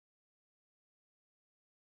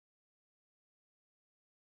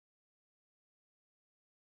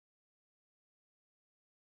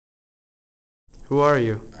Who are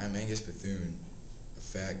you? I'm Angus Behtune, a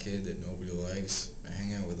fat kid that nobody likes. I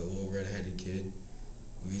hang out with a little red-headed kid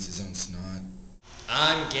who eats his own snot.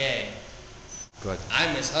 I'm gay. Good.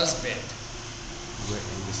 I'm his husband. We're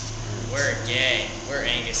Angus's parents. We're gay. We're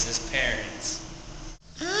Angus's parents.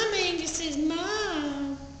 I'm Angus's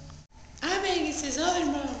mom. I'm Angus's other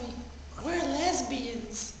mommy. We're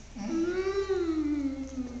lesbians.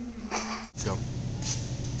 Go.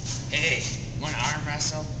 Hey, wanna arm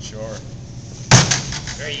wrestle? Sure.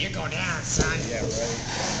 Ready, you go down, son. Yeah, ready?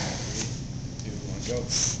 3, 2, 1, go.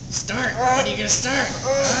 Start. When are you gonna start?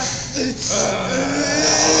 You're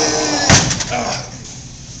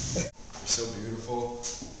so beautiful.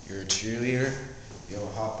 You're a cheerleader. You have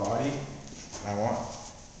a hot body. I want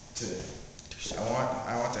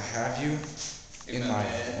to have you in my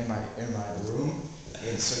room,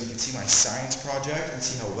 and so you can see my science project and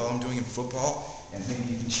see how well I'm doing in football, and maybe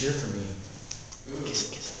you can cheer for me.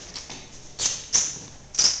 Kiss.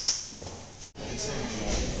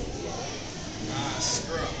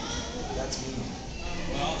 Screw 'em. That's me.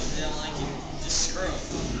 Well, if they don't like you, just screw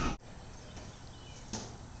 'em.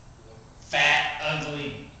 Fat,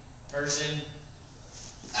 ugly person.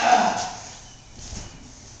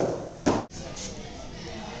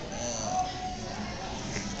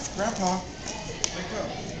 Grandpa, wake up.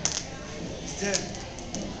 He's dead.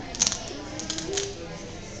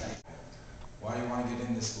 Why do you want to get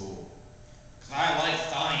into school? 'Cause I like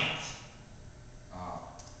science.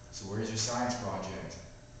 So where's your science project?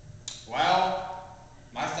 Well,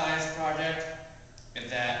 my science project is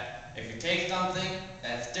that if you take something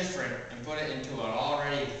that's different and put it into an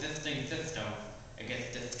already existing system, it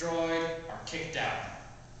gets destroyed or kicked out.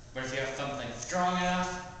 But if you have something strong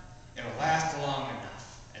enough, it'll last long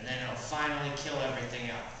enough, and then it'll finally kill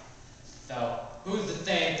everything else. So, who's to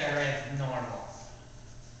say there is normal?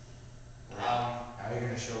 How are you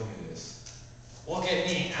going to show me this? Look at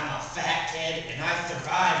me, I'm a fat kid, and I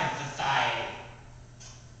survive in society.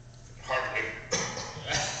 Hardly.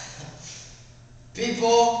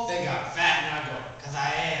 People think I'm fat and ugly, 'cause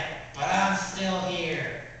I am, but I'm still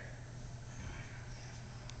here.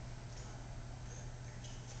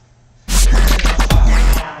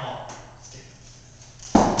 Normal.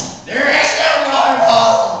 There is no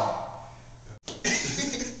normal!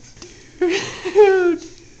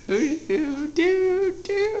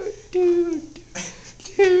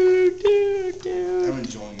 I'm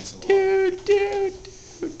enjoying this a lot.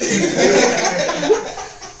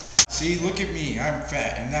 See, look at me. I'm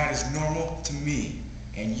fat, and that is normal to me.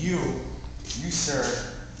 And you,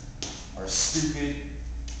 sir, are stupid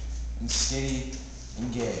and skinny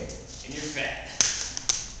and gay. And you're fat.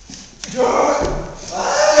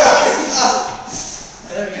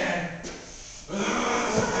 Again.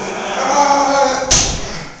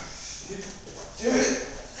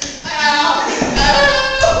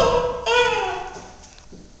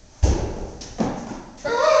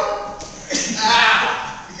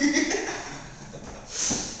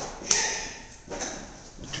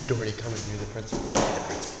 Doherty, come and you're the principal.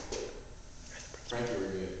 Frankie,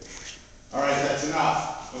 we're good. Alright, that's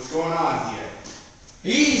enough. What's going on here?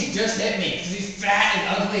 He just hit me because he's fat and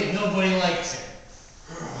ugly and nobody likes him.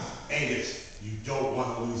 Angus, you don't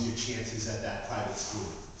want to lose your chances at that private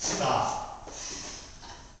school. Stop.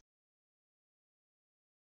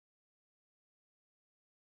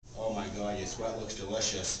 Oh my God, your sweat looks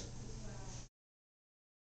delicious.